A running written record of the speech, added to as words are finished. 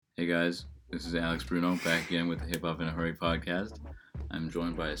Hey guys, this is Alex Bruno back again with the Hip Hop in a Hurry podcast. I'm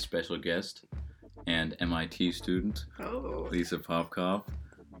joined by a special guest and MIT student, Lisa Popkov.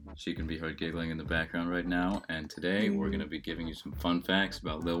 She can be heard giggling in the background right now, and today we're going to be giving you some fun facts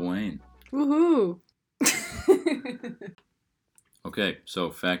about Lil Wayne. Woohoo! Okay,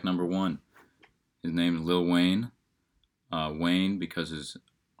 so fact number 1. His name is Lil Wayne. Wayne because his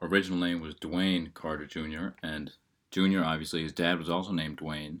original name was Dwayne Carter Jr., and Jr., obviously, his dad was also named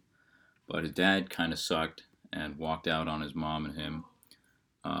Dwayne, but his dad kind of sucked and walked out on his mom and him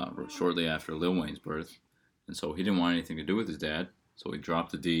shortly after Lil Wayne's birth, and so he didn't want anything to do with his dad, so he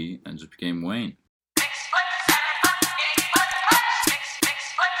dropped the D and just became Wayne.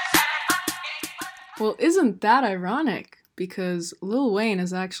 Well, isn't that ironic? Because Lil Wayne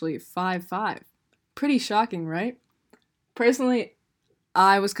is actually 5'5". Pretty shocking, right? Personally,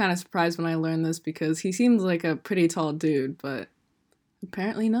 I was kind of surprised when I learned this because he seems like a pretty tall dude, but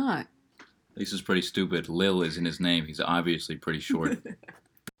apparently not. Lisa's pretty stupid. Lil is in his name. He's obviously pretty short.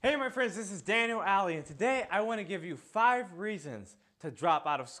 Hey my friends, this is Daniel Alley, and today I want to give you 5 reasons to drop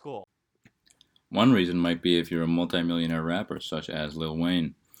out of school. One reason might be if you're a multimillionaire rapper such as Lil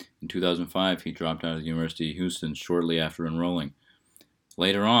Wayne. In 2005, he dropped out of the University of Houston shortly after enrolling.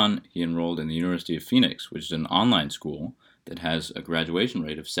 Later on, he enrolled in the University of Phoenix, which is an online school that has a graduation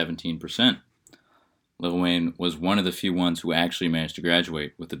rate of 17%. Lil Wayne was one of the few ones who actually managed to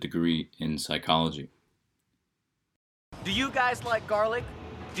graduate with a degree in psychology. Do you guys like garlic?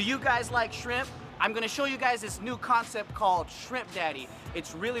 Do you guys like shrimp? I'm gonna show you guys this new concept called Shrimp Daddy.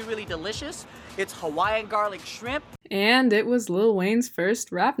 It's really, really delicious. It's Hawaiian garlic shrimp. And it was Lil Wayne's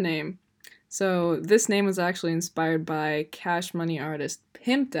first rap name. So this name was actually inspired by Cash Money artist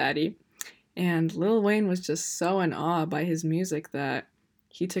Pimp Daddy, and Lil Wayne was just so in awe by his music that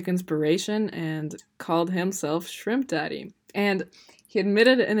he took inspiration and called himself Shrimp Daddy. And he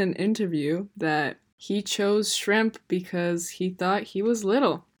admitted in an interview that he chose shrimp because he thought he was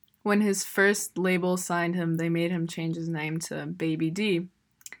little. When his first label signed him, they made him change his name to Baby D.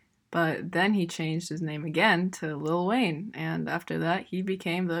 But then he changed his name again to Lil Wayne, and after that, he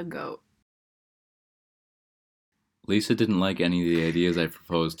became the GOAT. Lisa didn't like any of the ideas I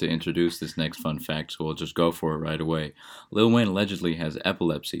proposed to introduce this next fun fact, so we'll just go for it right away. Lil Wayne allegedly has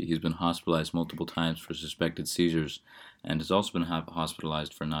epilepsy. He's been hospitalized multiple times for suspected seizures, and has also been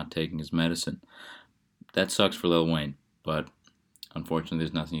hospitalized for not taking his medicine. That sucks for Lil Wayne, but unfortunately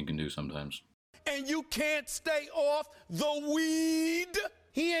there's nothing you can do sometimes. And you can't stay off the weed.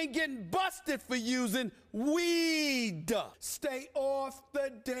 He ain't getting busted for using weed. Stay off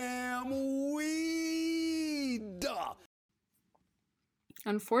the damn weed.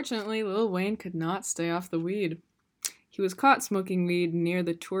 Unfortunately, Lil Wayne could not stay off the weed. He was caught smoking weed near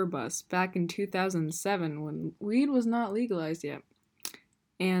the tour bus back in 2007 when weed was not legalized yet.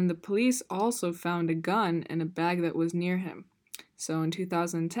 And the police also found a gun in a bag that was near him. So in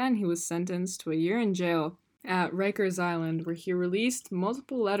 2010, he was sentenced to a year in jail at Rikers Island, where he released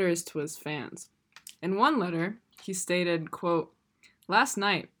multiple letters to his fans. In one letter, he stated, quote, "Last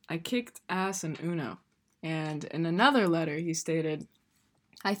night, I kicked ass in Uno." And in another letter, he stated,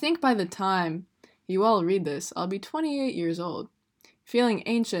 "I think by the time you all read this, I'll be 28 years old. Feeling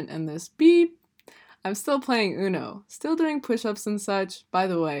ancient in this beep. I'm still playing Uno, still doing push-ups and such. By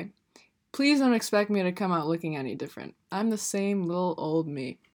the way, please don't expect me to come out looking any different. I'm the same little old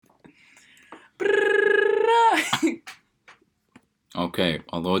me." Okay,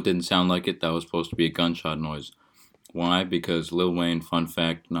 although it didn't sound like it, that was supposed to be a gunshot noise. Why? Because Lil Wayne, fun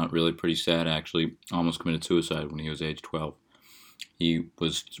fact, not really pretty sad actually, almost committed suicide when he was age 12. He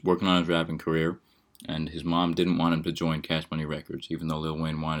was working on his rapping career, and his mom didn't want him to join Cash Money Records, even though Lil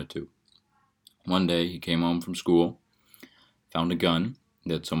Wayne wanted to. One day, he came home from school, found a gun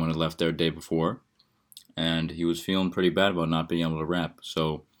that someone had left there a day before, and he was feeling pretty bad about not being able to rap,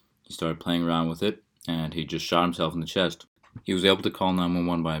 so he started playing around with it, and he just shot himself in the chest. He was able to call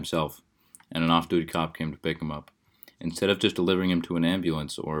 911 by himself, and an off-duty cop came to pick him up. Instead of just delivering him to an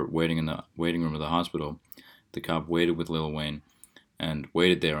ambulance or waiting in the waiting room of the hospital, the cop waited with Lil Wayne and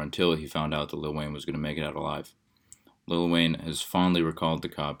waited there until he found out that Lil Wayne was going to make it out alive. Lil Wayne has fondly recalled the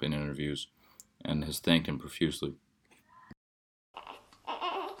cop in interviews and has thanked him profusely.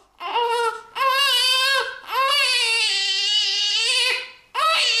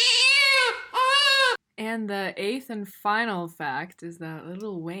 And the 8th and final fact is that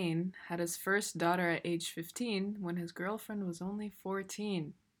Lil Wayne had his first daughter at age 15 when his girlfriend was only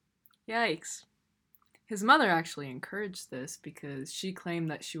 14. Yikes. His mother actually encouraged this because she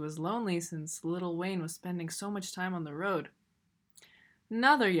claimed that she was lonely since Lil Wayne was spending so much time on the road.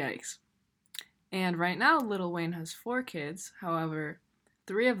 Another yikes. And right now, Lil Wayne has 4 kids. However,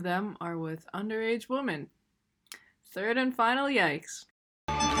 3 of them are with underage women. Third and final yikes.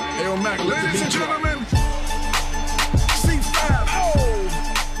 Hey, Mac, ladies and gentlemen, C5.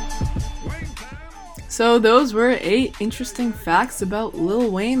 So those were 8 interesting facts about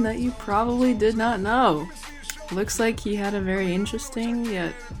Lil Wayne that you probably did not know. Looks like he had a very interesting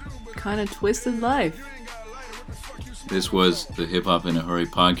yet kind of twisted life. This was the Hip Hop in a Hurry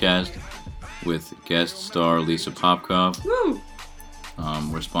podcast with guest star Lisa Popkov. Woo!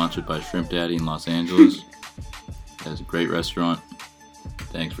 We're sponsored by Shrimp Daddy in Los Angeles. That's a great restaurant.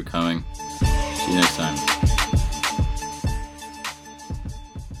 Thanks for coming. See you next time.